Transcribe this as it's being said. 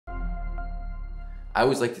I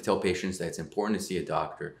always like to tell patients that it's important to see a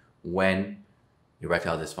doctor when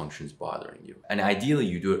erectile dysfunction is bothering you. And ideally,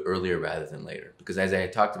 you do it earlier rather than later. Because as I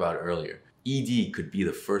had talked about earlier, ED could be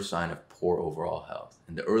the first sign of poor overall health.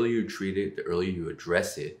 And the earlier you treat it, the earlier you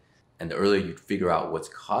address it, and the earlier you figure out what's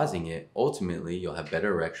causing it, ultimately, you'll have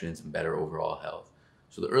better erections and better overall health.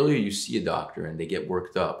 So the earlier you see a doctor and they get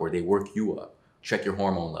worked up or they work you up, check your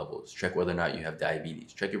hormone levels, check whether or not you have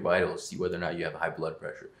diabetes, check your vitals, see whether or not you have high blood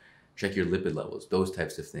pressure, check your lipid levels, those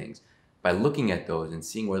types of things. By looking at those and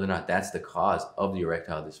seeing whether or not that's the cause of the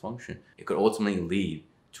erectile dysfunction, it could ultimately lead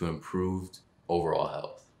to improved overall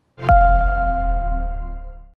health.